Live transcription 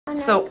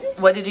So,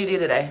 what did you do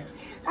today?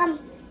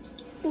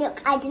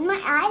 Look, I did my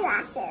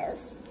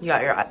eyelashes. You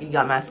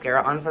got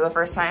mascara on for the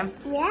first time?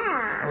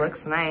 Yeah. It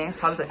looks nice.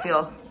 How does it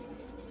feel?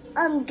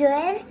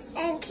 Good.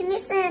 And can you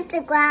send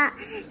it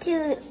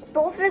to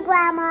both the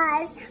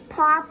grandmas,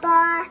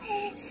 Papa,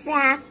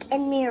 Zach,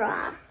 and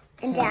Mira,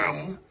 and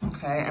Dad.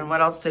 Okay, and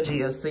what else did you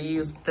use? So you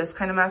used this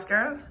kind of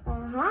mascara?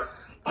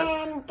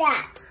 And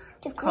that,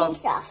 the green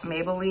stuff.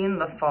 Maybelline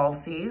The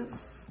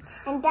Falsies.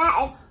 And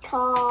that is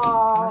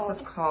called...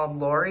 This is called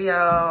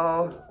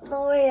L'Oreal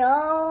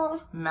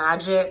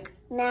Magic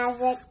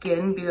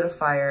Skin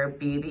Beautifier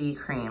BB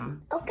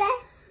Cream. Okay.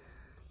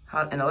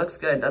 And it looks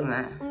good, doesn't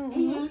it?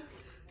 Mm-hmm.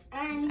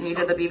 And you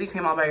did the BB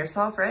cream all by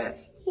yourself, right?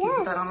 Yes. You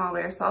put that on all by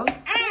yourself?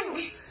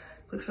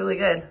 Looks really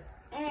good.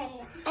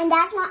 And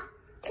that's not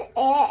it,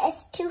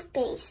 it's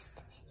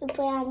toothpaste. You put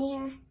it on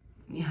here.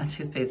 Yeah,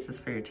 toothpaste is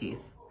for your teeth,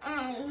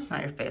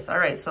 not your face. All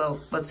right, so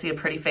let's see a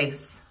pretty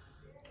face.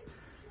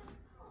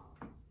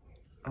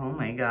 Oh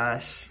my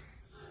gosh.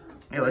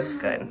 It looks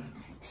good.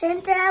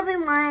 Send to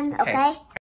everyone, okay?